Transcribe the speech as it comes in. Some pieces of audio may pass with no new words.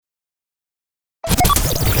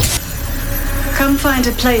Come find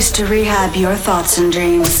a place to rehab your thoughts and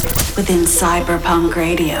dreams within Cyberpunk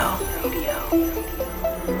Radio.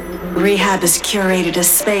 Rehab has curated a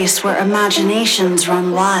space where imaginations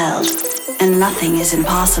run wild and nothing is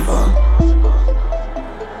impossible.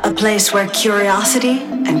 A place where curiosity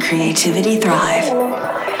and creativity thrive.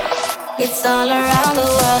 It's all around the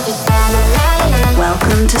world. It's all around.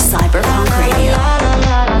 Welcome to Cyberpunk Radio,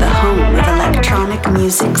 the home of electronic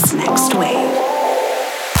music's next wave.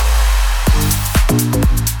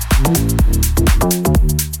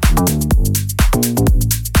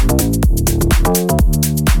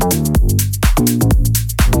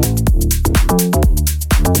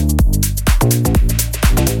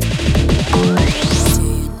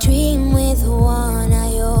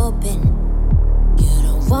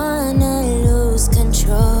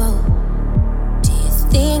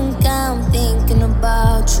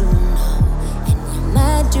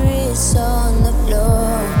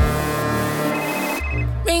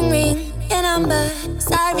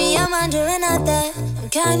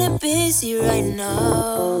 Kinda busy right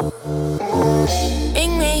now.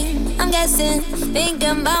 Ring ring, I'm guessing,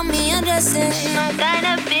 thinking about me undressing. I'm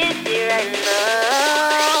kinda busy right now.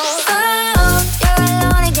 Oh, you're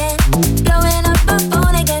alone again, blowing up my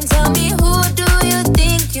phone again. Tell me, who do you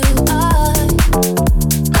think you are?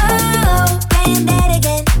 Oh, playing dead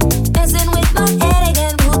again, messing with my head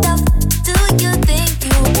again. Who the f do you think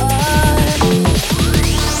you are?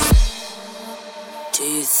 Do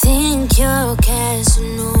you think you're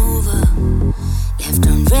Casanova, left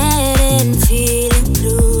on red and feeling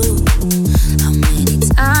blue? How many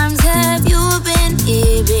times have you been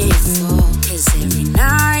here before? 'Cause every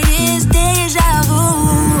night is deja vu.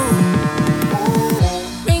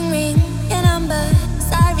 Ring ring, your number.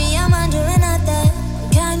 Sorry, I'm under another. I'm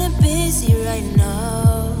kinda busy right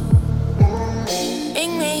now.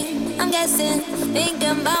 Ring ring, I'm guessing,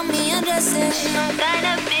 thinking about me undressing. I'm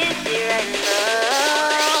kinda busy right now.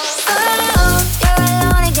 Oh, you're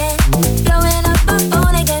alone again, blowing up my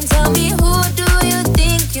phone again. Tell me, who do you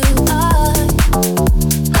think you are?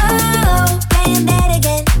 Oh, playing dead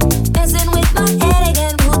again, messing with my head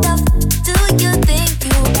again. Who the f do you think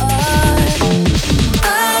you are?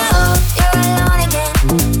 Oh, you're alone again,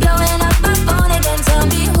 blowing up my phone again. Tell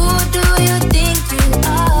me, who do you think you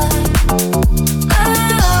are?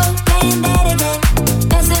 Oh, playing dead again,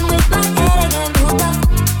 messing with my head again. Who the f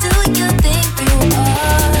do you think you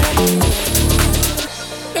are?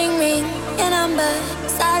 Ring ring, your number.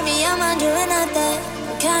 Sorry, I'm under another.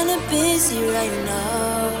 I'm kinda busy right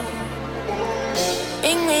now.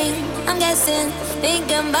 Ring ring, I'm guessing,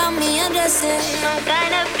 thinking about me undressing. I'm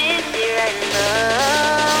kinda busy right now.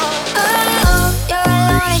 Oh, you're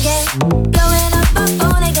alone again, blowing up my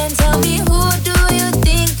phone again. Tell me, who do you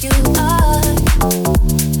think you are?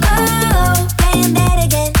 Oh, playing dead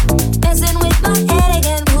again, messing with my head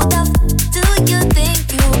again. Who the f do you think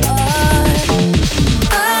you are?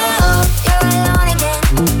 Oh, you're alone again,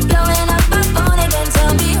 blowing up my phone again.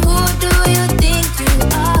 Tell me, who do you think you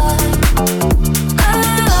are?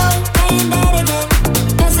 Oh, playing dead again,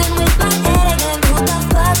 messing with my head again. Who the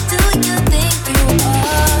fuck do you think you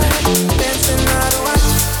are? Dancing out of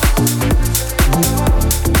line.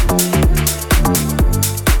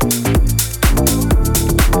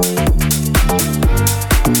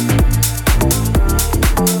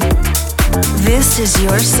 This is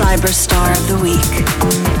your Cyberstar of the Week.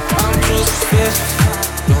 I'm just fit.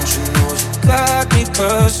 Don't you know you got me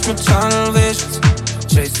personal tunnel visions,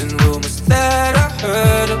 chasing rumors that I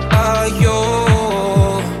heard about you.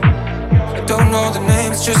 I don't know the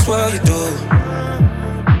name, it's just what you do.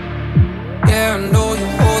 Yeah, I know you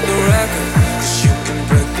hold the record, 'cause you can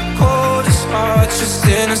break the coldest heart just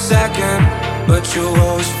in a second. But you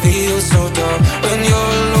always feel so dumb when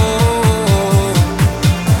you're alone.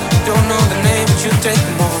 Don't know the name, but you take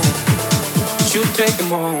them home. You take them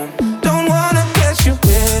home. Don't wanna catch you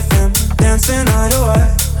with them, dancing eye to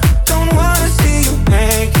eye. Don't wanna see you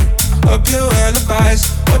making up your alibis.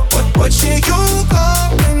 What shit you got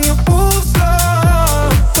when you move slow?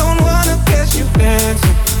 Don't wanna catch you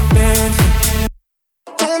dancing, dancing.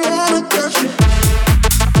 Don't wanna catch you.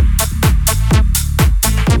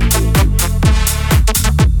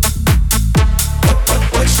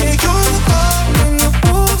 What shit you got when you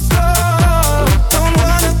move slow? Don't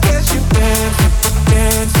wanna catch you dancing,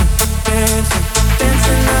 dancing, dancing,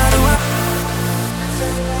 dancing out of line.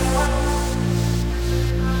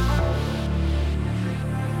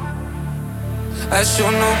 I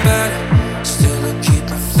sure know better. Still I keep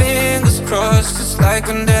my fingers crossed. It's like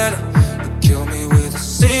vendetta. You kill me with a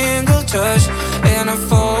single touch, and I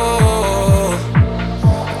fall.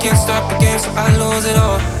 I can't stop the game, so I lose it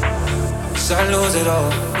all. cause I lose it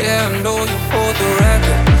all. Yeah, I know you hold the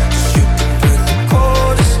record, cause you can break the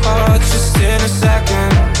coldest heart just in a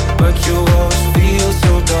second. But you always feel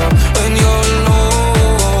so dumb when you're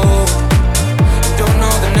alone. You don't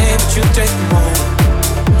know the name, but you take them home.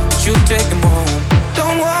 But you take them home.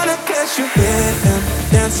 Don't wanna catch you hitting,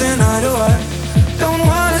 dancing eye to eye. Don't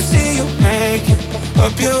wanna see you making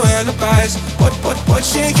up your alibis. What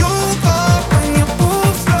should you go when you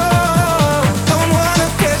move slow? Don't wanna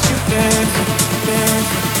catch you dancing,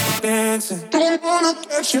 dancing, dancing. Don't wanna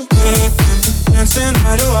catch you dancing, dancing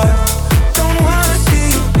eye to eye. Don't wanna see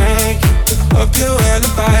you making up your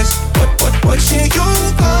alibis. What should you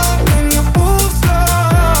go when you move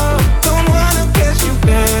slow? Don't wanna catch you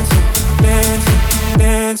dancing, dancing,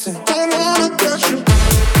 dancing. Don't wanna catch you.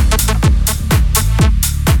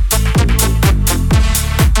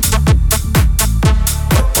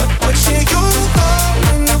 What should you go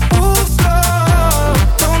when you move slow?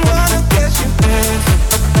 Don't wanna catch you dancing,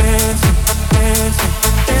 dancing, dancing,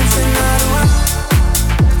 dancing out of line.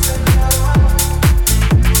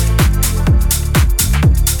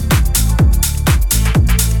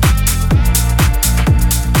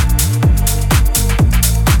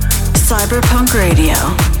 Cyberpunk Radio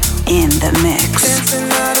in the mix.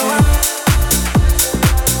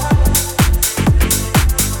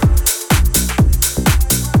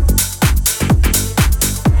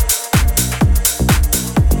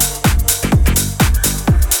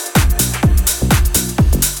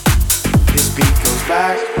 This beat goes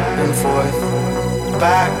back and forth,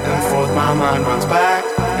 back and forth. My mind runs back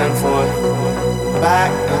and forth,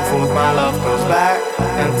 back and forth. My love goes back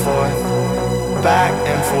and forth. Back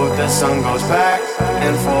and forth, the sun goes back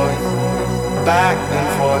and forth, back and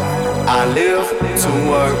forth. I live to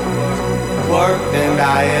work, work and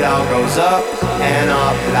die, it all goes up and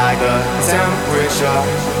up like a temperature.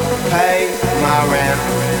 Pay my rent,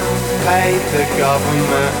 pay the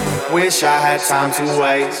government. Wish I had time to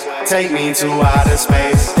waste. Take me to outer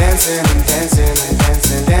space. Dancing and dancing and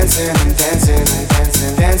dancing, dancing and dancing and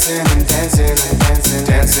dancing, dancing and dancing and dancing,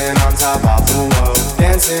 dancing on top of the world.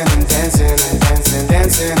 Dancing and dancing and dancing,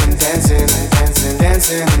 dancing and dancing and dancing,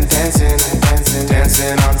 dancing and dancing and dancing,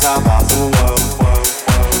 dancing on top of the world.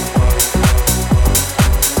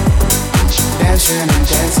 Dancing and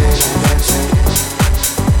dancing and dancing.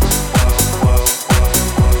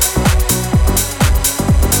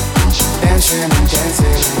 Dancing and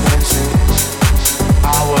dancing and dancing.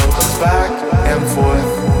 Our world goes back and forth,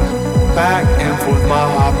 back and forth. My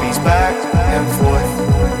heart beats back and forth,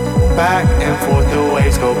 back and forth. The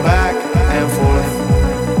waves go back and forth,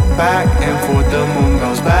 back and forth. The moon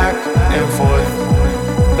goes back and forth,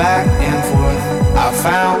 back and forth. I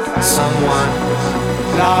found someone,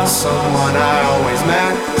 lost someone I always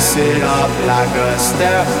meant. Sit up like a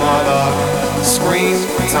stepmother, scream,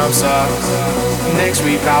 time's up. Next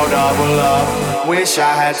week I'll double up. Wish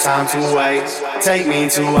I had time to waste. Take me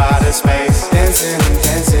to outer space. Dancing and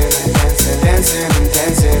dancing and dancing, dancing and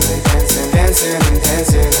dancing and dancing, dancing and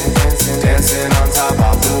dancing and dancing, dancing on top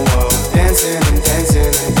of the world. Dancing and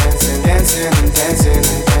dancing and dancing, dancing and dancing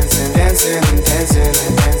and dancing, dancing and dancing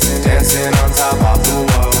and dancing, dancing on top of the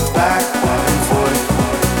world. Back and forth,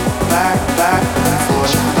 back and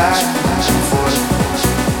forth, back and forth,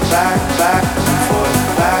 back and forth,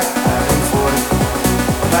 back and forth,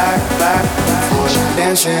 back and forth.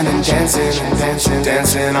 Dancing and dancing and dancing,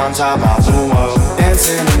 dancing on top of the world.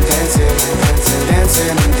 Dancing and dancing and dancing,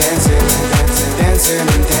 dancing and dancing and dancing, dancing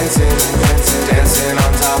and dancing and dancing, dancing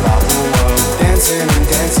on top of the world. Dancing and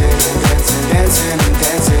dancing and dancing, dancing and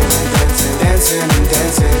dancing and dancing, dancing and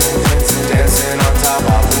dancing and dancing, dancing on top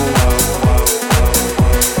of the world.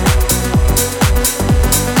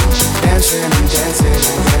 Dancing and dancing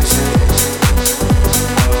and dancing.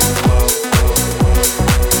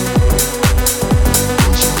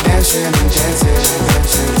 Dancing and dancing and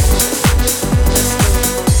dancing.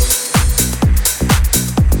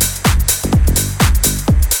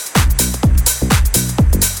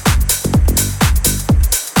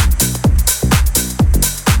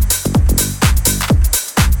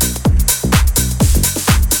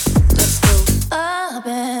 I've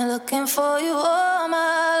been looking for you all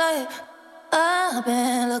my life. I've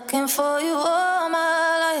been looking for you all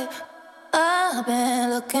my life. I've been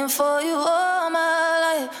looking for you all my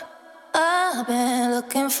life. I've been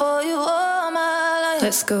looking for you all my life.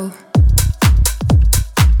 Let's go.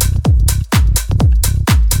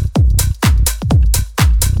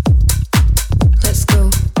 Let's go.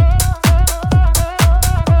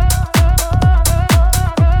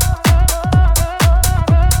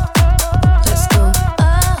 Let's go.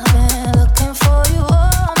 I've been looking for you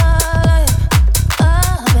all my life.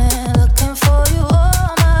 I've been looking for you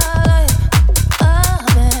all my life.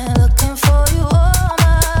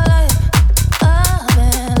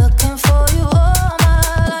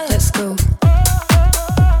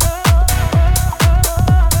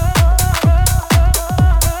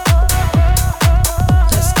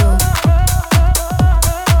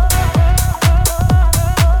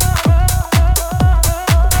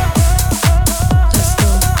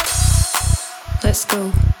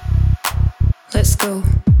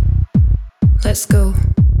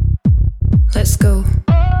 Let's go.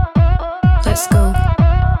 Let's go.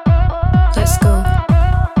 Let's go.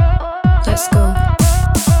 Let's go.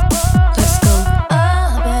 Let's go.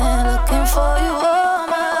 I've been looking for you all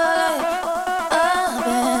my life. I've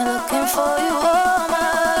been looking for you all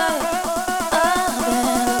my life. I've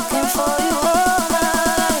been looking for you all my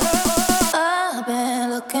life. I've been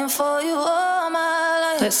looking for you all my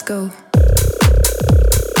life. Let's go.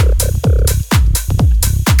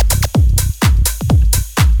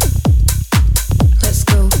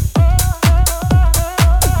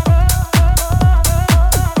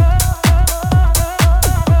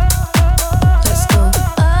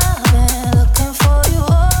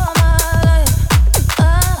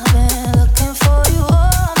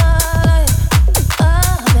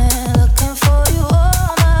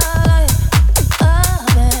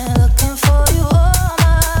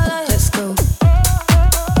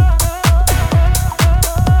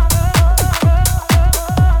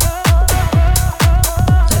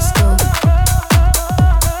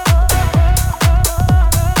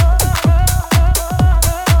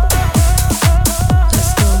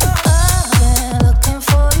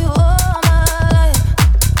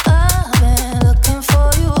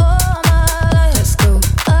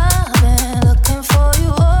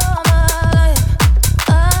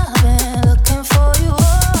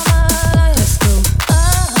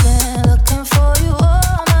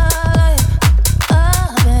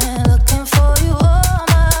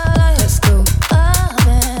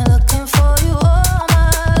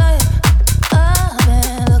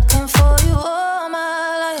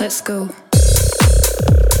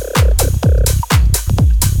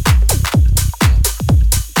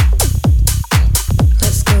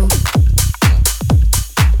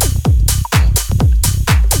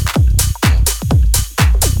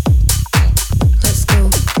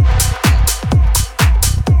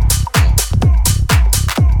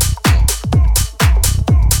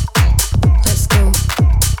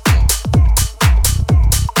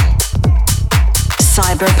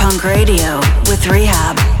 Radio with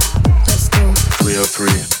Rehab. Let's go. 303,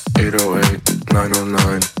 808,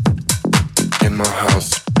 909. In my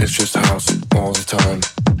house, it's just house all the time.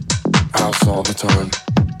 House all the time.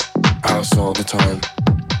 House all the time.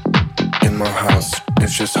 In my house,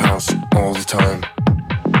 it's just house all the time.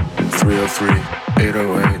 303,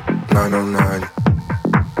 808, 909.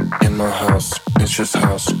 In my house, it's just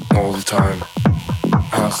house all the time.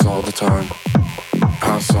 House all the time.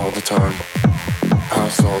 House all the time.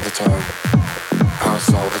 House all the time.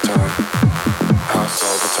 House all the time. House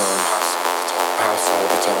all the time. House all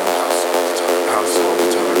the time. House all the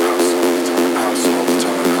time. House all the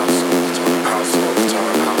time. House all the time.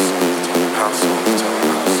 House all the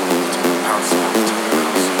time. House all the time.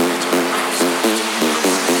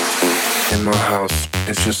 In my house,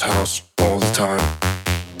 it's just house all the time.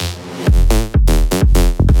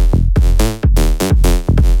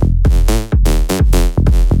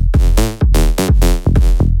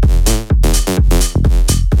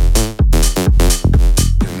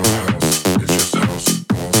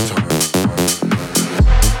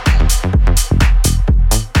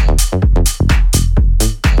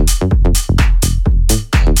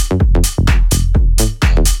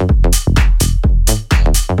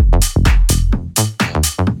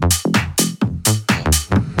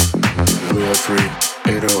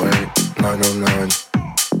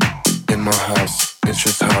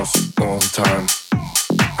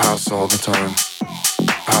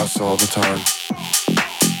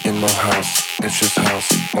 In my house, it's just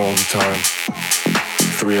house all the time.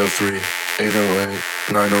 303, 808,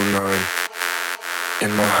 909.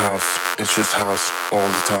 In my house, it's just house all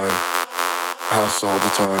the time. House all the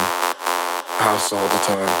time. House all the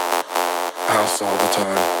time. House all the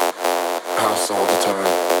time. House all the time.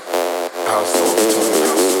 House all the time.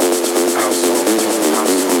 House all the time.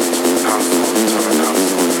 House all the time.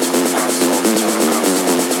 House all the time.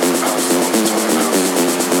 House all the time.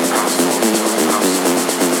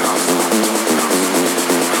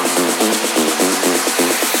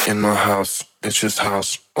 In my house, it's just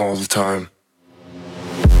house all the time.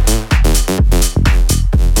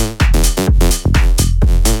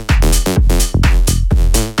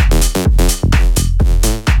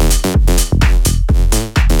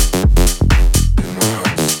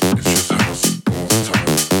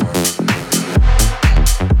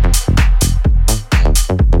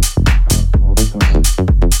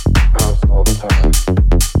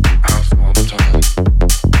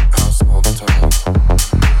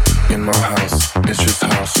 In my house, it's just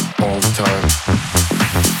house all the time.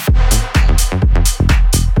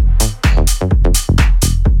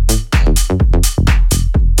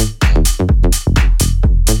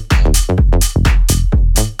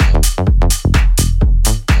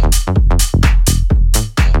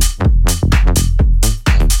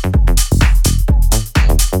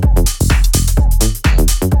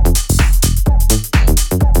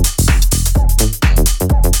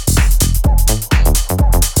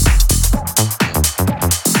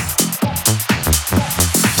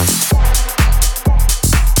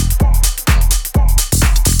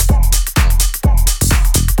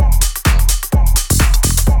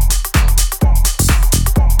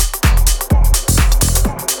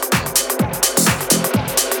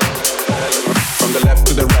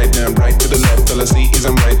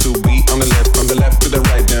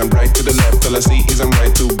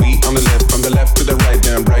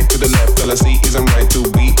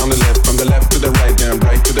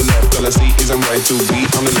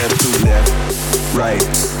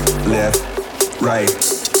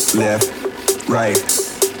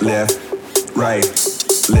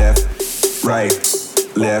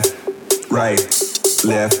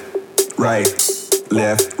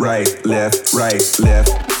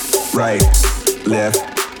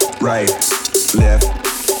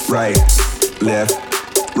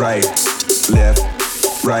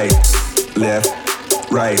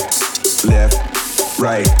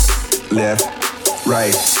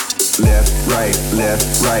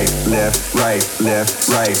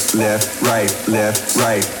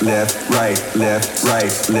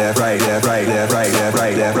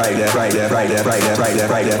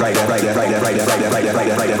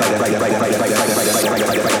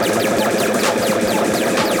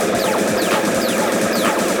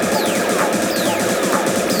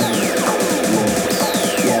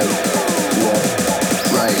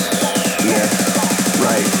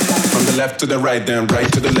 Left to the right, then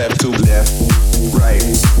right to the left, to left, right,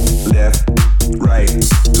 left, right,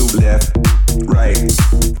 to left, right,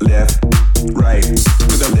 left, right,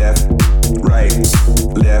 to the left, right,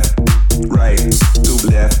 left, right, to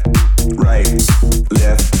left, right,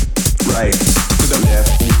 left, right, to the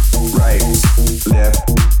left, right, left,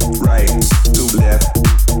 right, to left,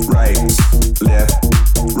 right, left,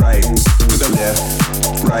 right, to the left,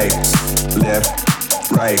 right, left,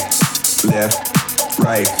 right, left,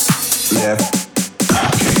 right. Left.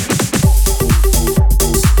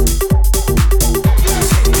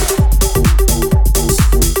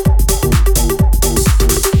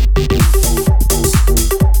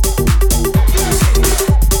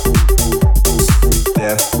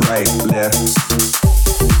 Left, right, left.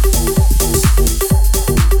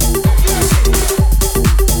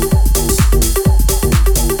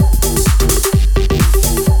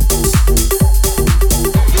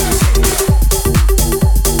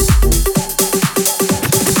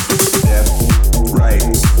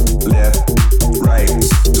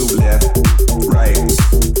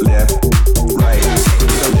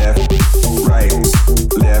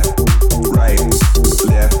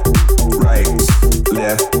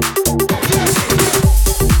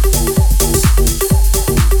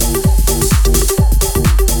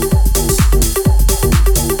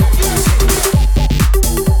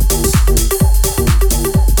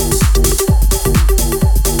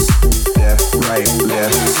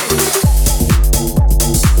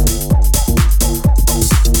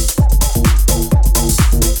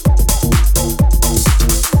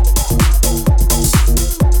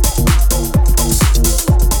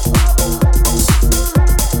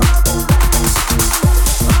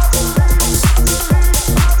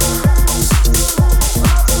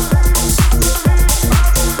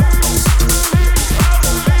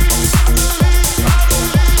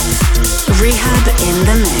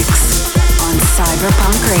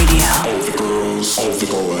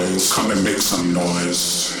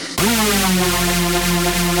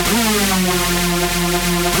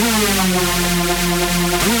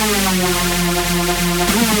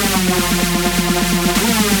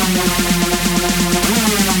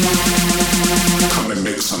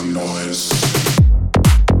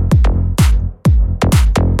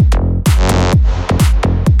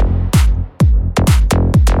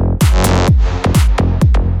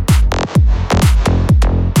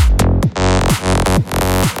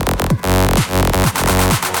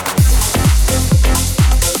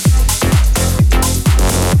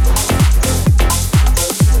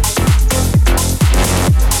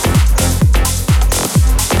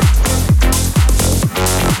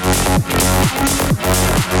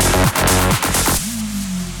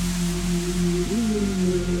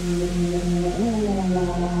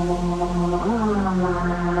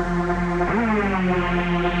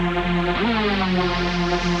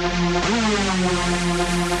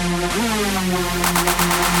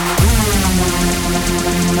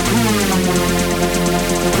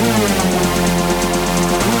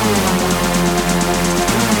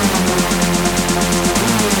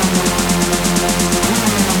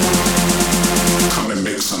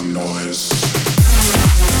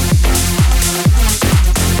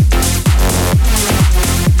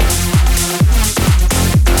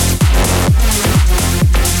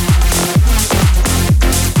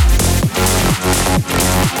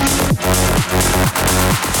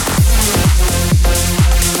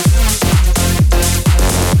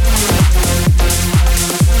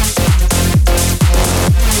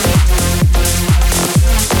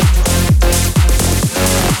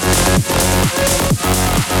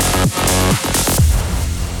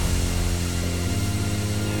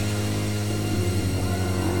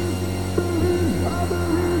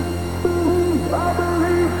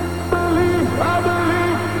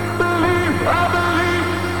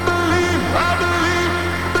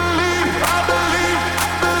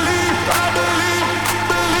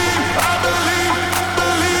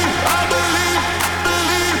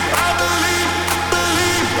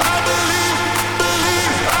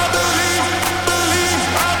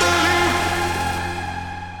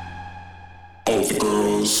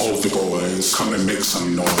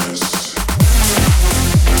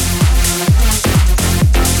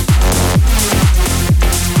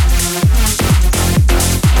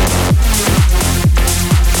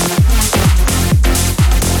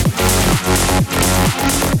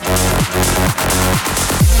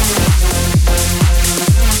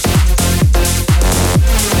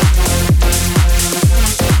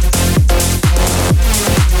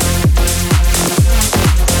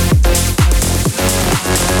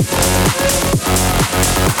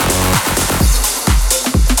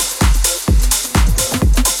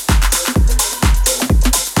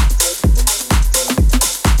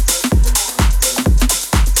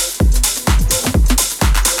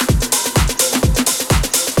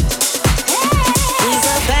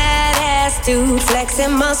 dude,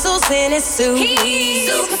 flexing muscles in his suit. He's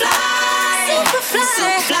Supafly,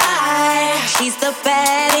 Supafly. She's the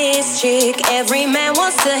baddest chick, every man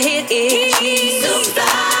wants to hit it. He's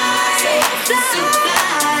Supafly,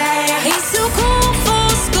 Supafly. He's so cool for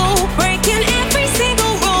school, breaking every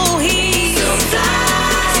single rule. He's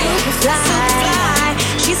Supafly, Supafly.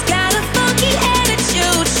 She's got a funky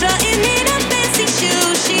attitude, strutting in a fancy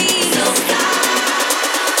shoe. She's Supafly,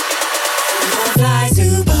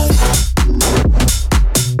 Supafly.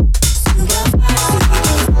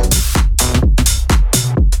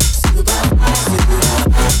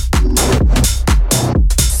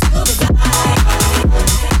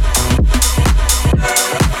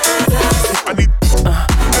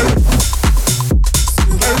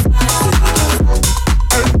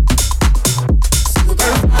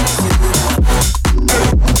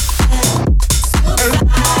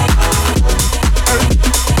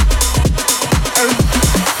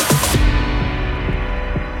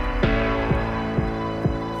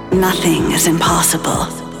 Nothing is impossible.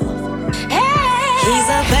 He's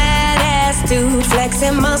a badass dude,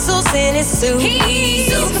 flexing muscles in his suit.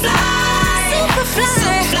 He's Supafly,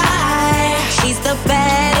 Supafly. She's the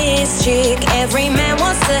baddest chick, every man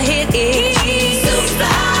wants to hit it. He's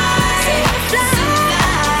Supafly, Supafly.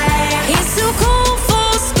 He's so cool for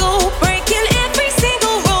school, breaking every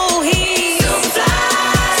single rule. He's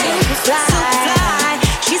Supafly, Supafly.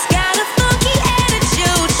 She's got a funky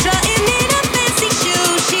attitude, strutting in a fancy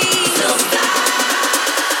shoe. She's Supafly,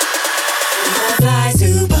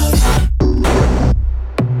 Supafly.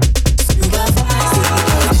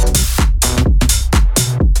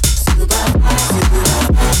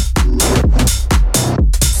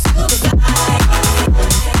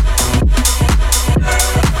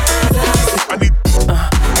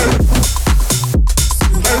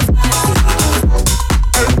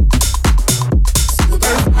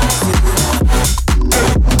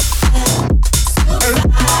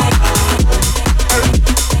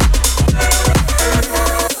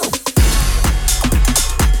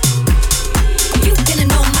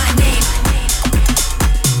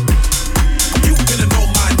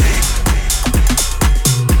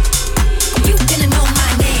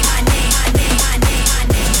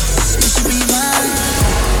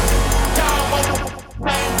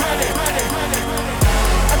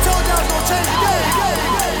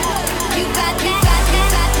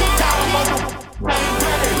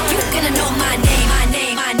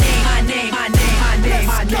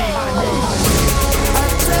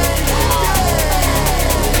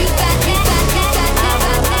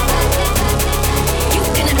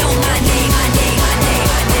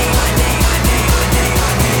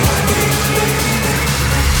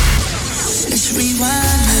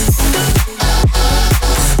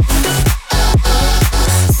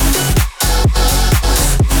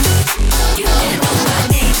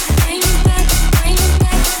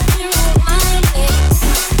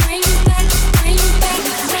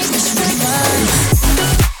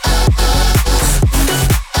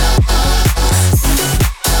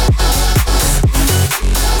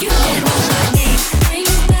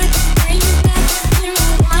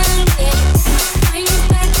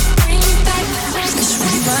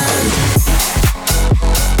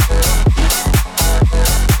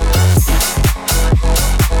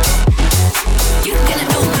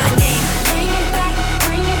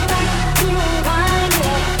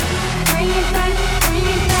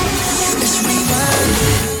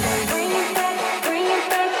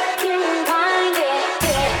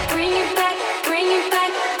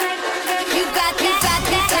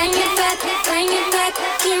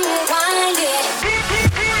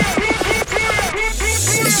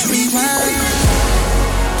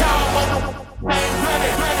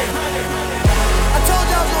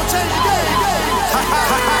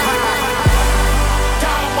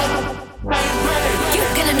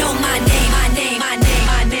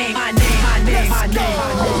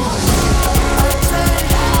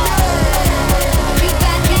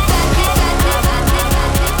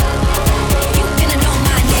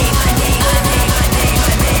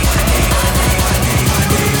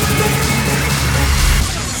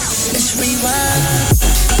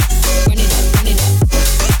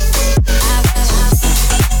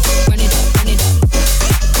 Run it up.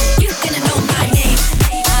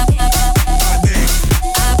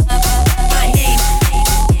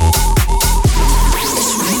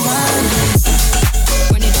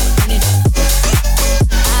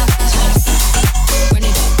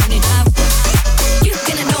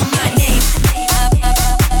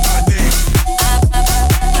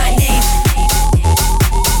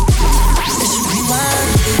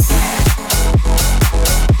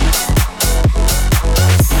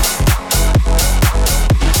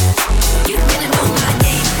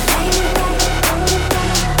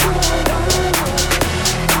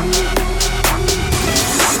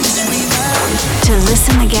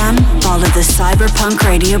 the Cyberpunk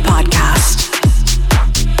Radio Podcast.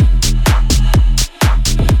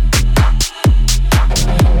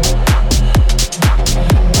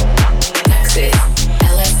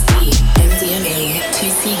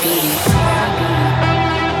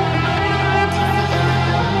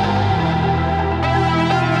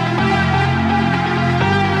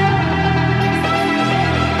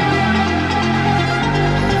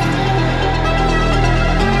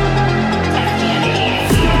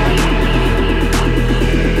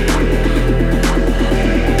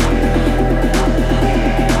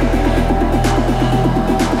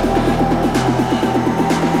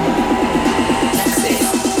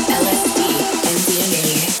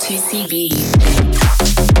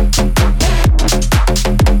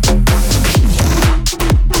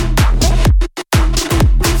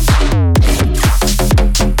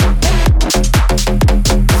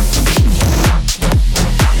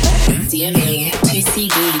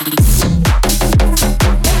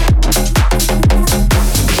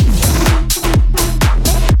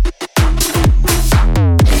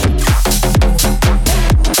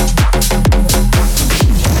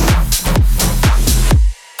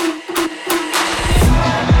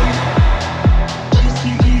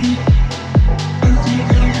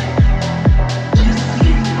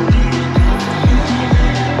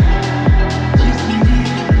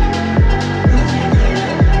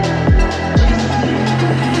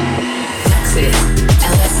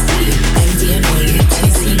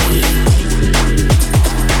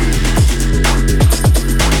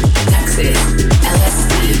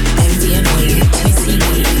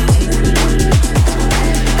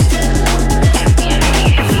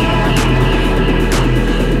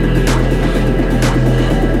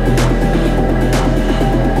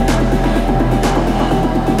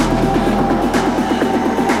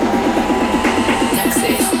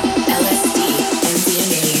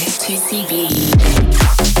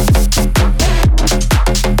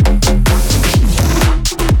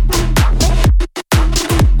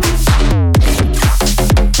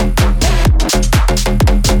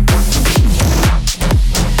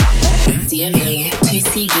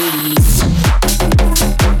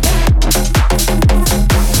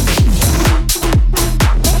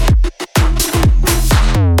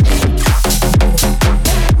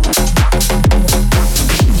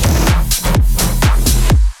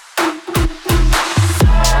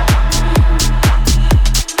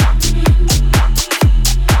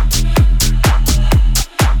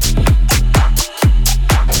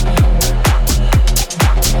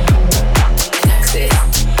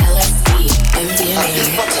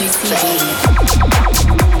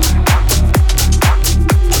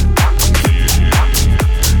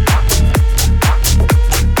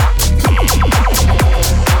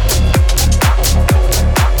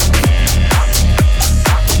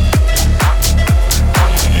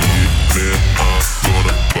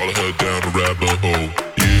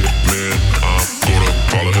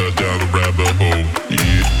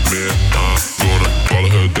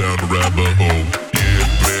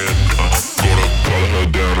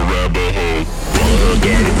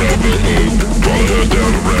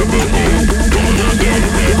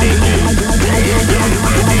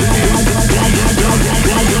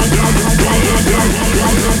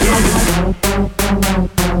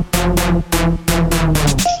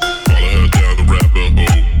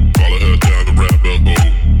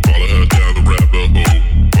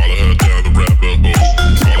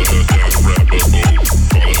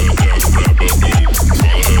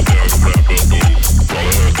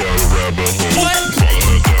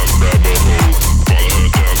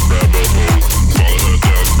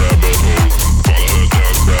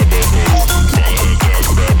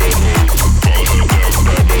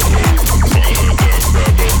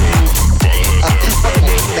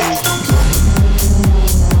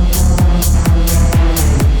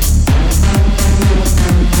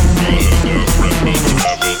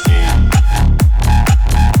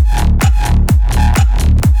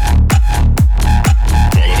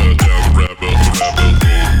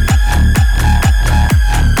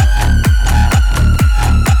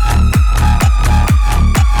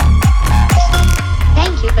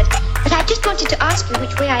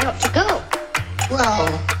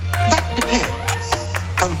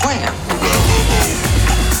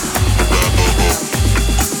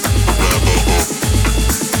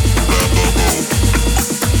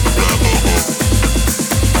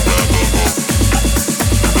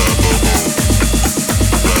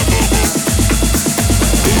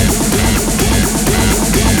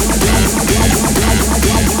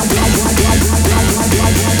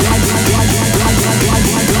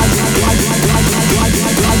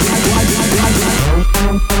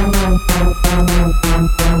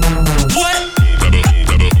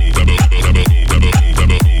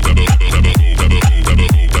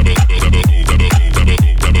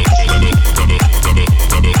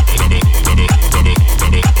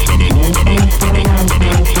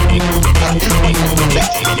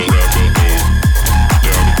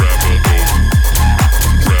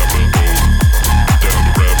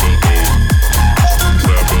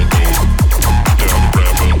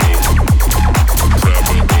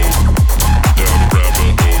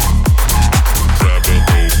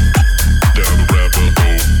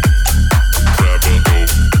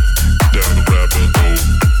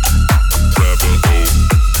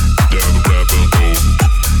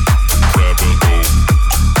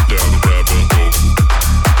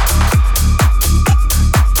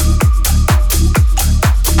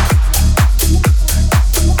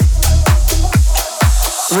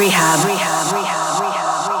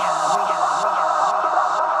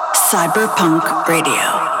 Cyberpunk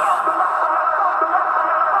Radio.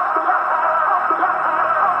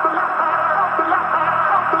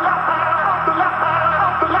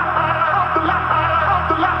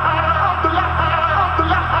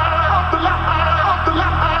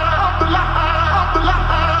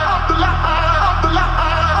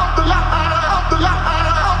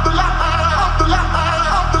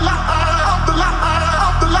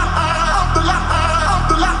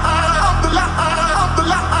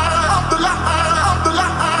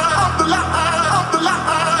 La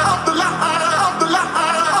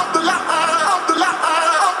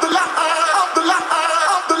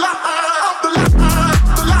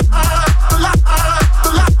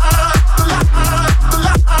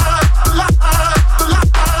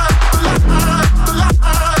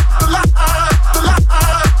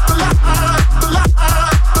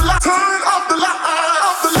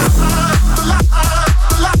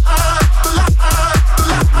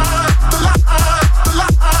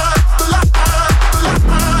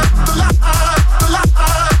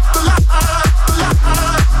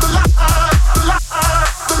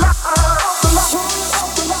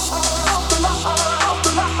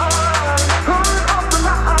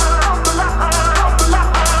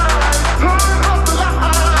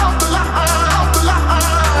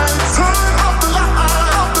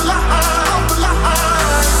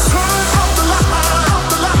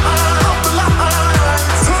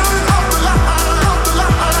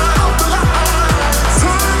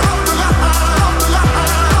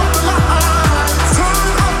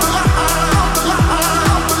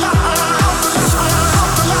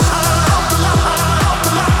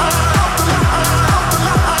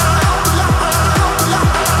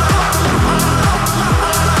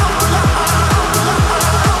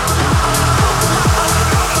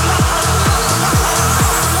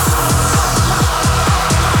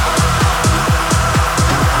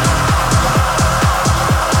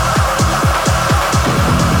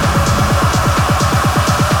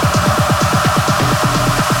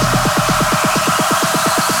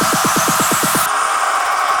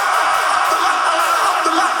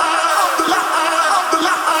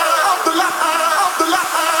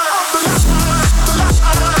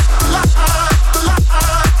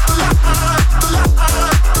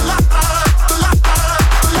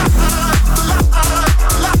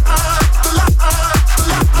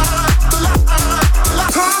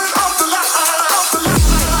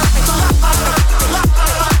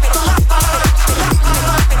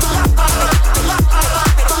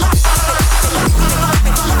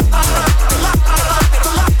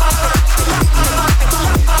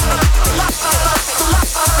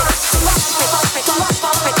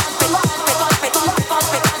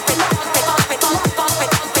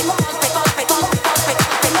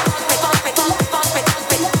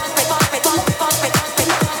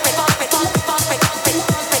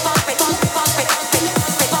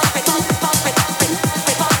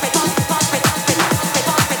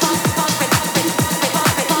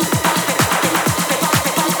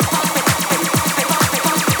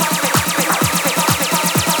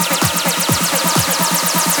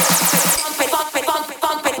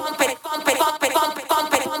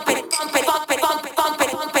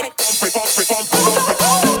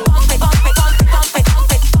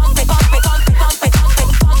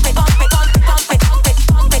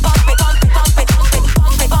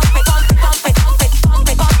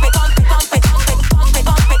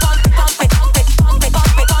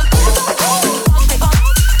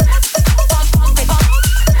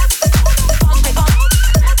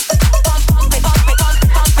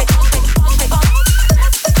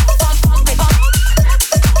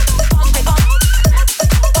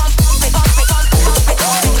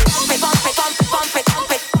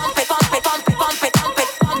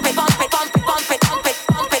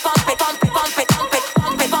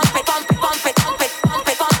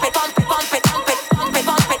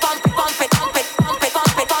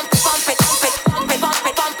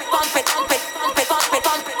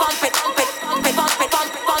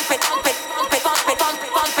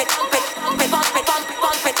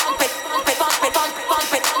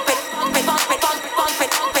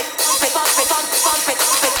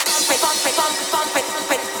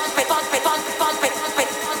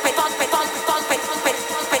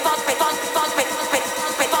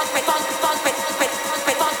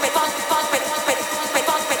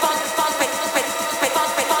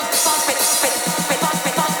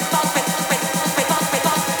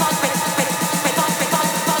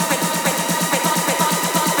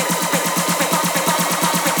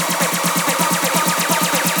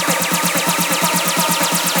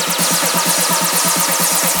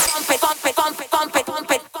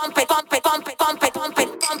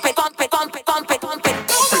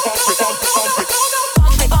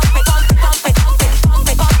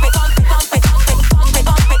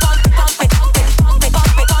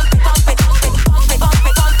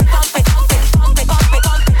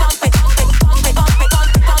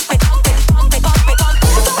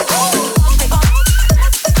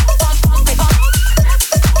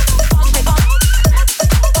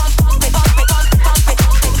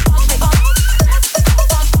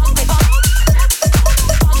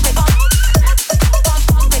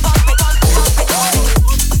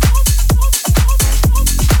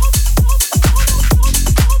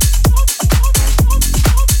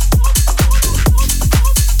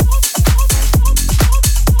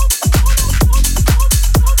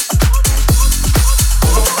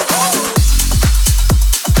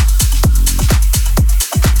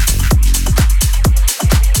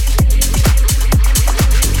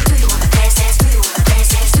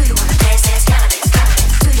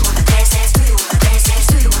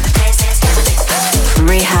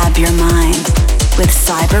your mind with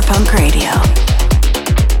Cyberpunk Radio.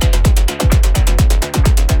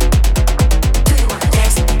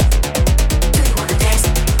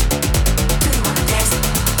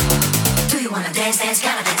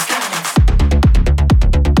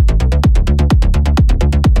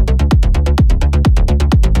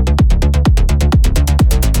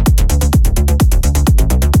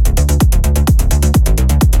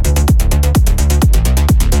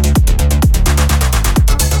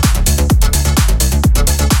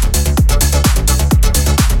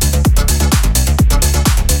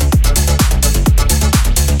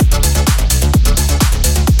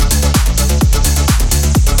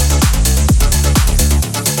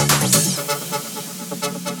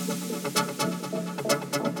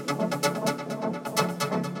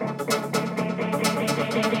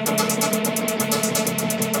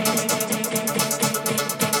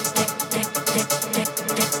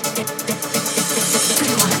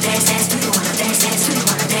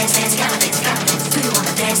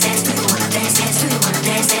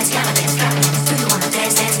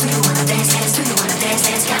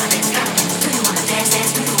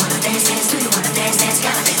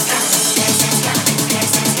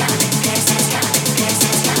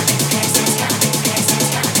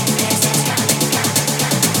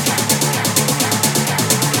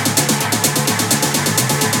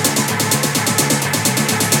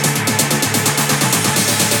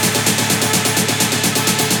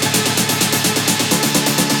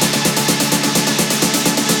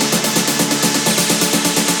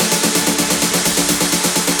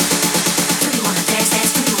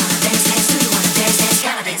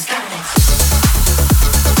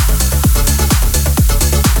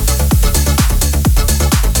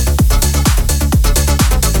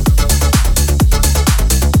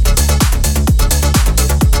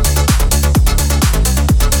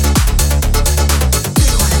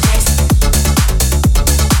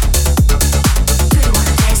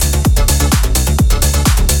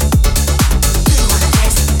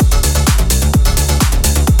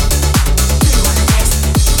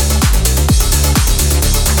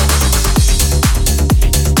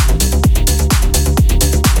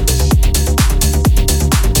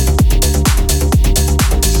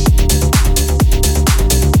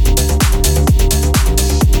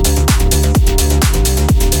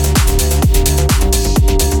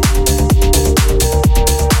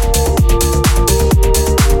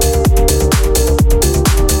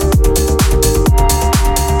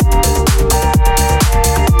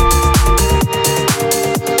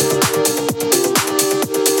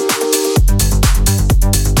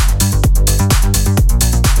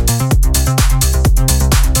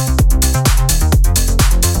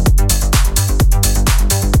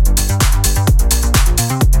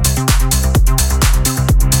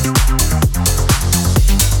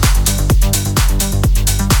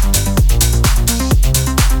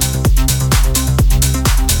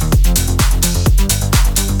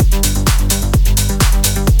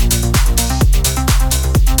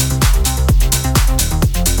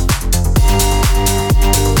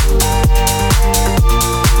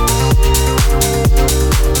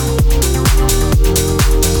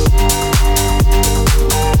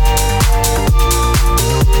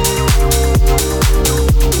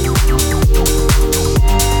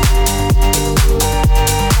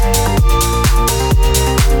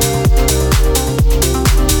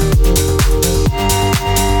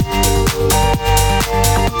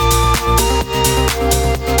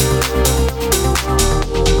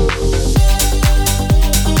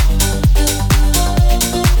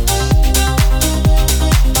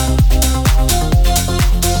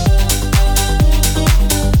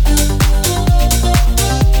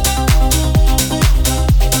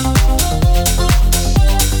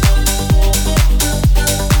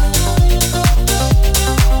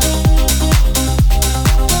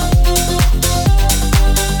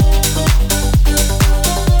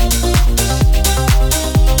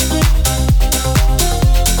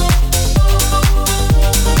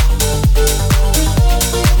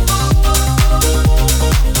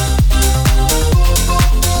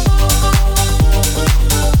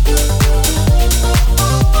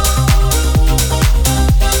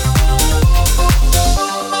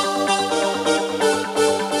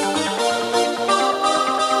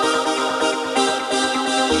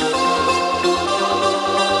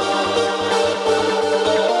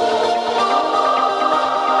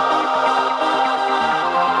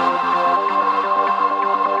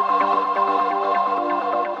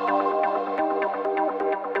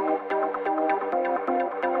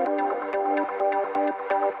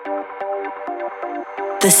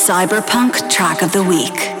 The Cyberpunk Track of the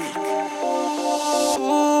Week.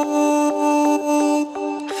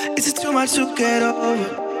 hard to get over.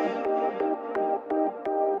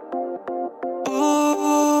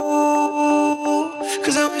 Ooh,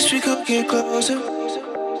 'cause I wish we could get closer.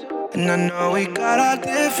 And I know we got our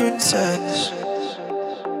differences.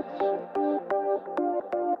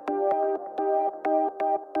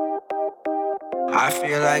 I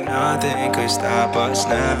feel like nothing could stop us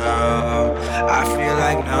now. I feel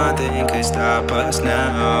like nothing could stop us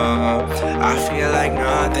now. I feel like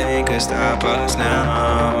nothing could stop us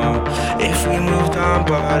now. If we moved on,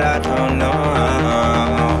 but I don't know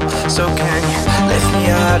how. So can you lift me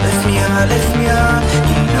up, lift me up, lift me up?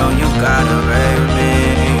 You know you gotta raise me.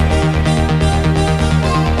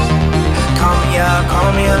 Call me up, call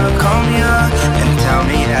me up, call me up, and tell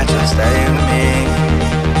me that you'll stay with me.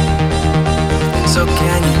 So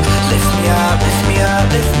can you lift me up, lift me up,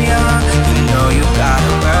 lift me up? You know you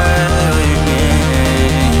gotta ride with me.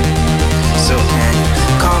 So can you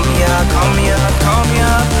call me up, call me up, call me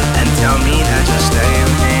up, and tell me that you'll stay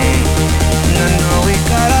with me? And I know we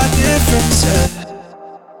got our differences.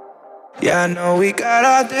 Yeah, I know we got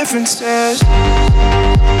our differences.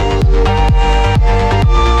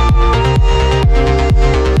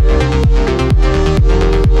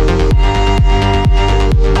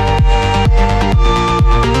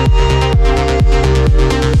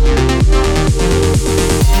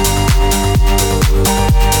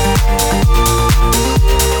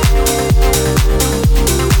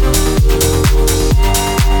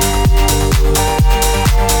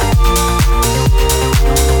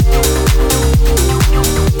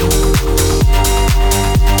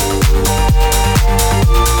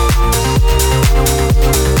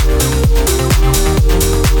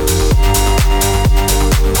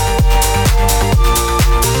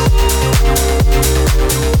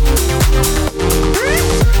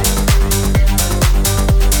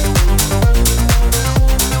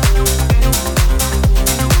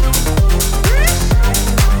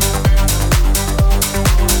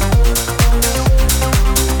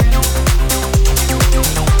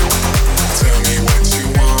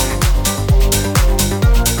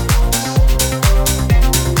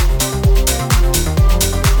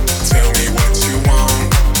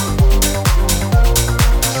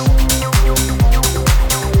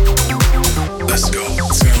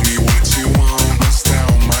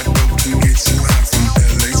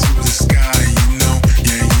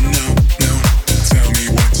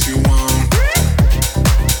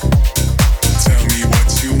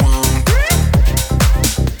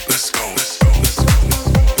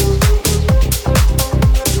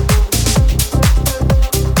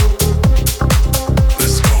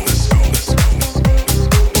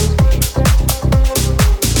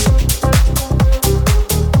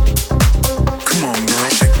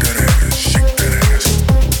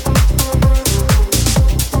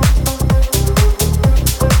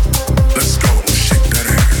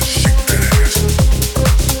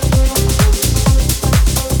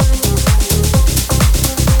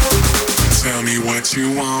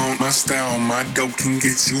 Can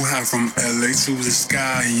get you high from LA to the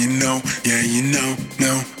sky, you know, yeah, you know,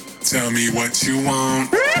 no. Tell me what you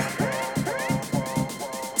want.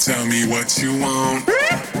 Tell me what you want.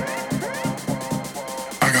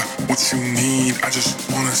 I got what you need, I just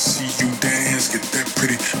wanna see you dance. Get that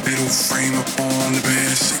pretty little frame up on the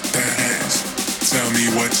bed, shake that ass. Tell me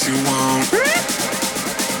what you want.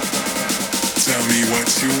 Tell me what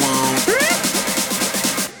you want.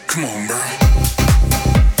 Come on, bro.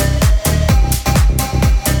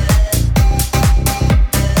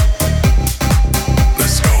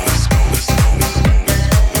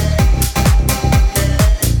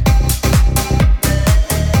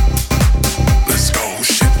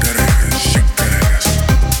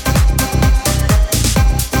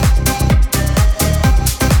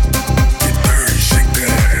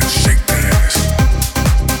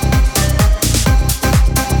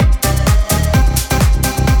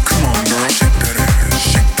 Girl,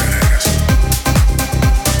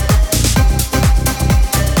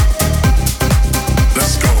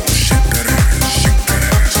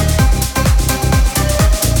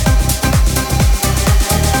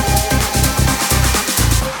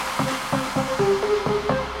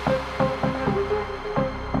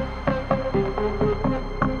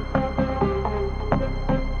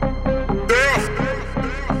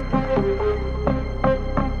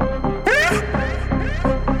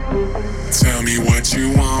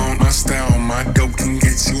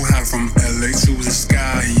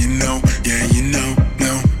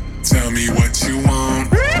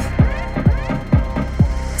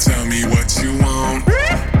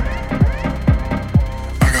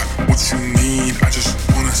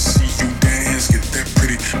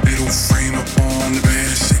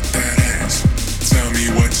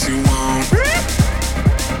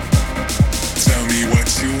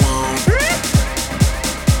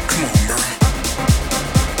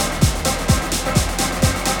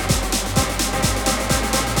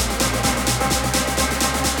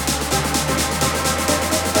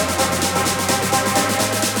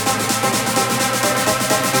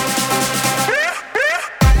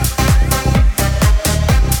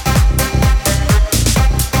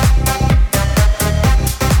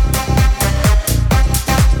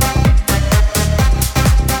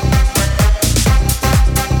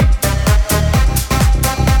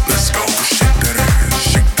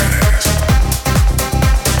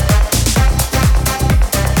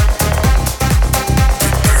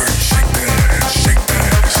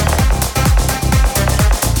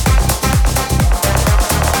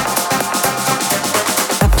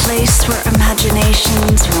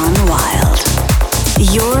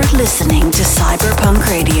 You're listening to Cyberpunk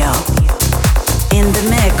Radio. In the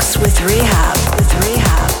mix with Rehab, with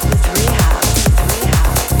Rehab, with Rehab, with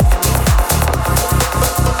Rehab.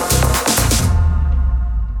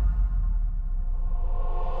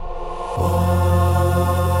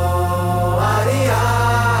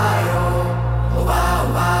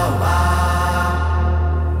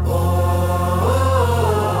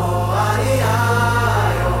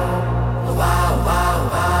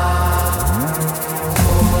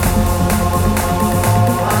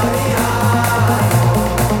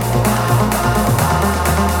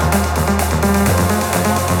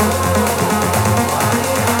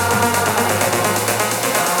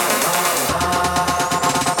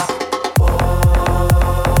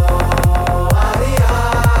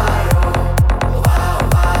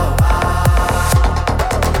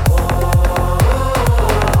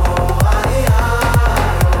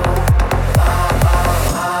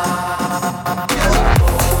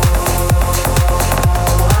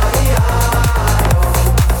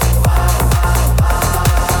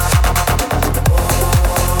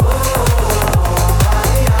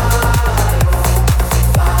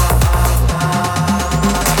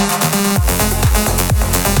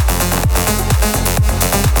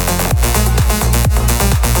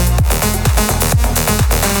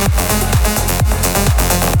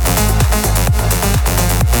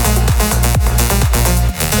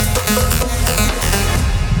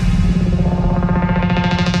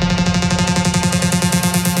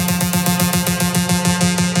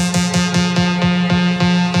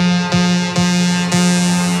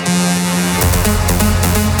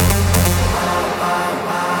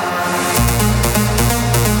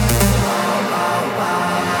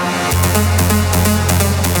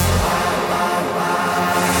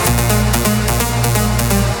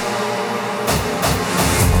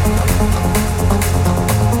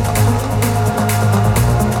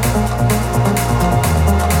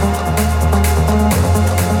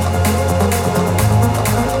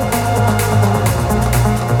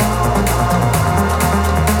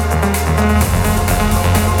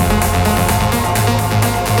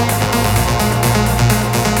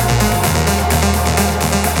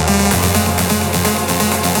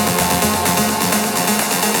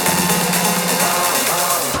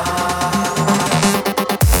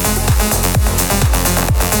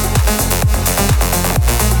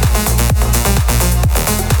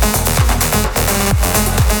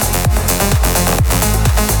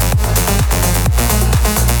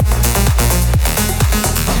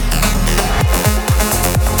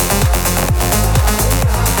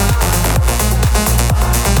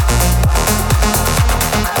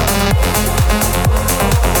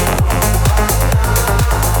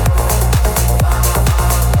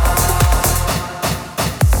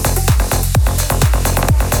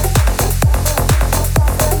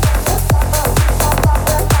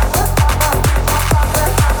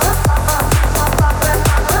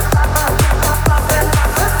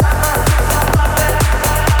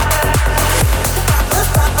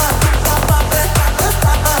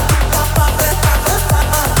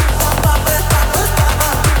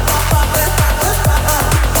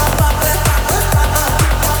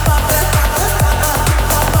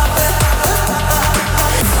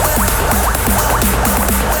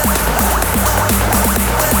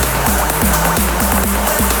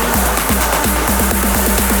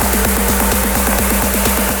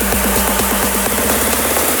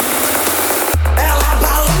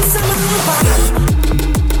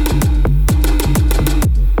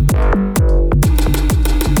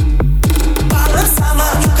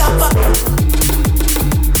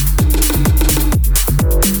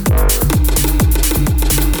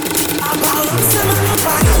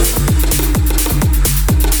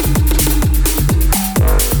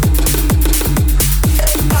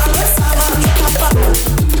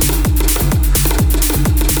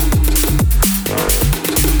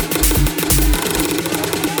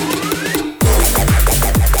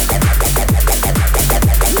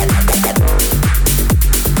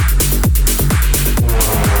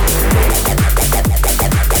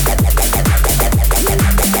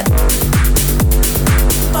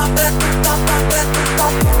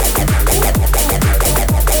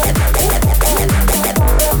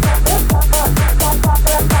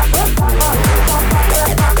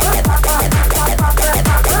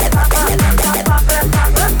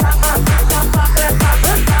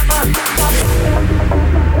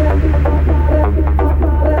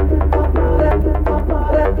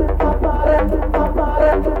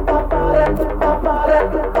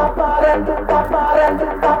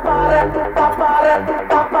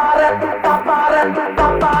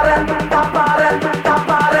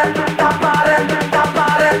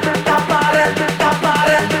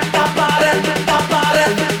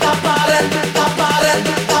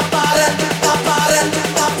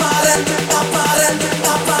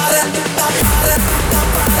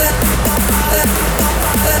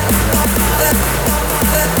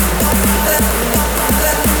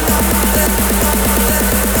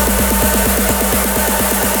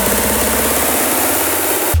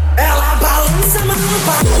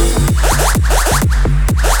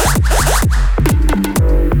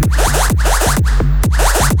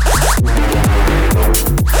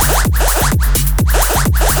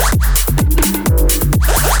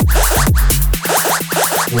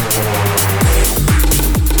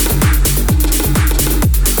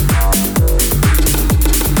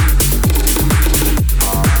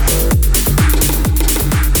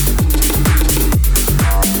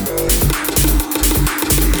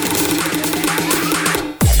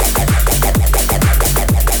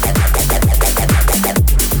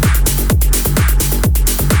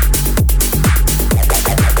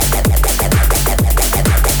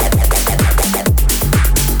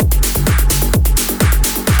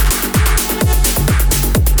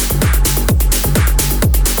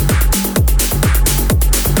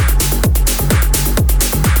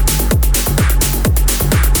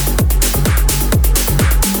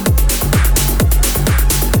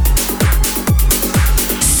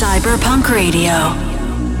 Radio.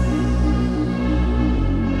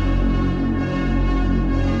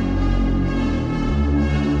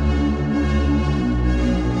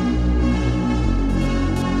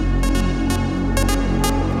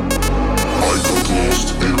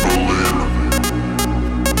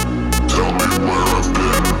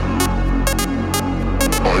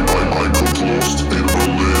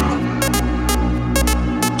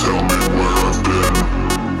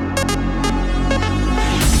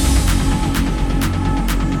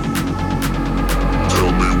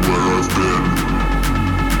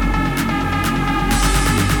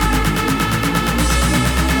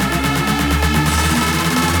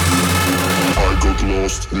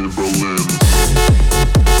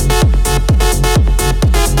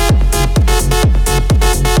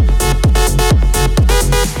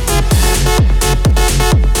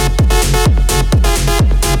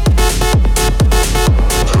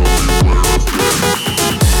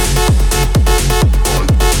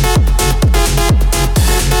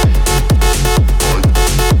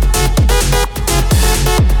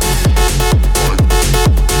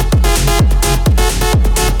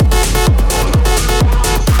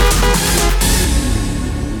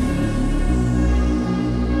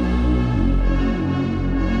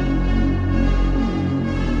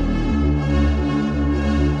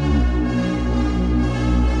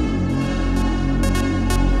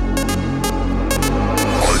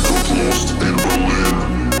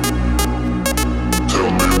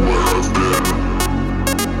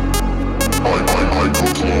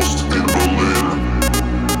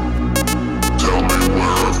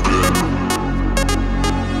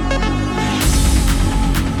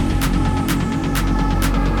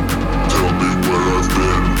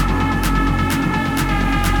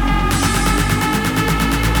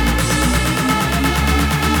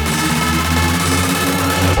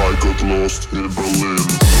 lost in